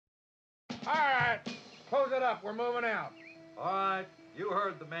Close it up. We're moving out. All right, you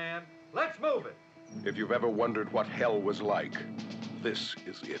heard the man. Let's move it. If you've ever wondered what hell was like, this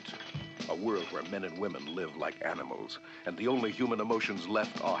is it. A world where men and women live like animals, and the only human emotions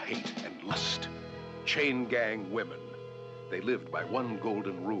left are hate and lust. Chain gang women. They lived by one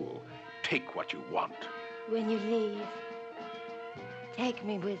golden rule: take what you want. When you leave, take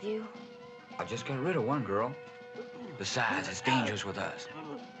me with you. I just got rid of one girl. Besides, it's dangerous with us.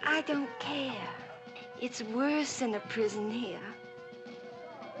 I don't care. It's worse than a prison here.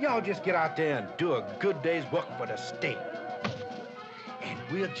 Y'all just get out there and do a good day's work for the state. And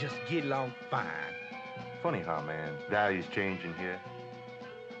we'll just get along fine. Funny how, man, values change in here.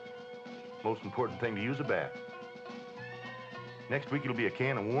 Most important thing to use a bath. Next week it'll be a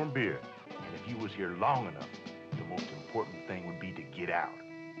can of warm beer. And if you was here long enough, the most important thing would be to get out.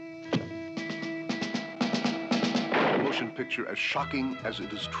 A motion picture as shocking as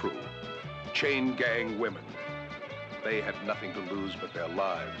it is true. Chain gang women. They had nothing to lose but their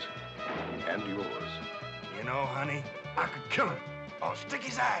lives. And yours. You know, honey, I could kill him or stick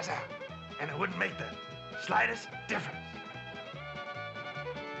his eyes out, and it wouldn't make the slightest difference.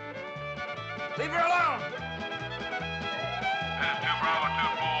 Leave her alone! This is 2 Bravo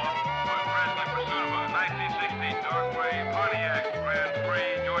 2-4 with Presley pursuit of a 1916 dark gray Pontiac Grand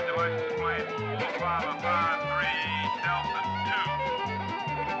Prix, Georgia license plate 4553 Delta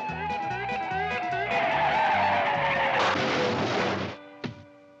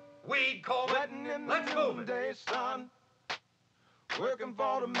 2. Weed, Coleman. Let's move it. Day, son. Working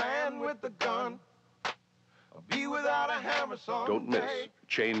for the man with the gun. I'll be without a hammer someday. Don't miss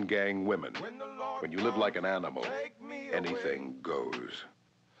Chain Gang Women. When you live like an animal, anything goes.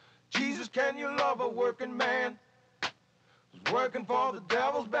 Jesus, can you love a working man who's working for the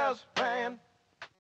devil's best friend?